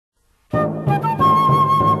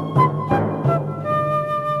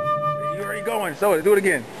show it. Do it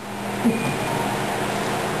again.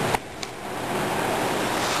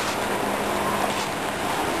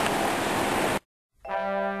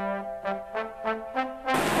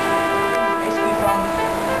 Basically from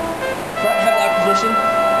front headlock position,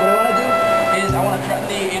 what I want to do is I want to threaten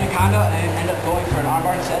the Anaconda and end up going for an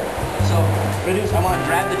armbar instead. So what I do is I want to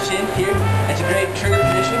grab the chin here. It's a great trigger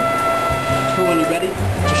position for when you're ready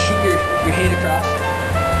to shoot your hand across.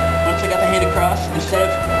 Once I got the hand across, instead of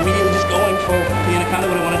immediately just going for the Anaconda,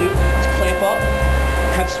 what I want to do is clamp up,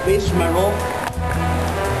 have space for my roll,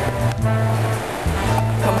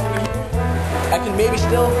 come over here. I can maybe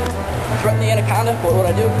still threaten the Anaconda, but what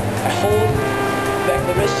I do, I hold back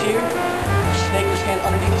the wrist here, snake this hand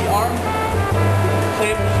underneath the arm,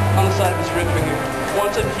 clamp on the side of his rib finger.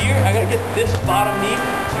 Once I'm here, I gotta get this bottom knee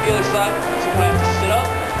to the other side, so when I have to sit up,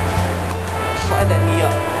 slide that knee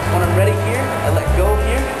up. When I'm ready here, I let go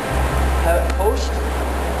here, have it post,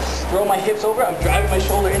 throw my hips over, I'm driving my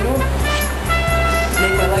shoulder into him,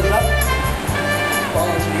 snake my legs up, fall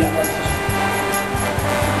into the upright position.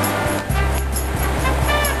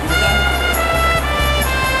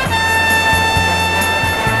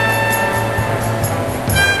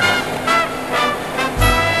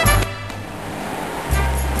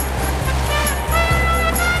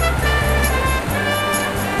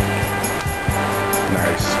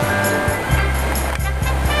 Nice.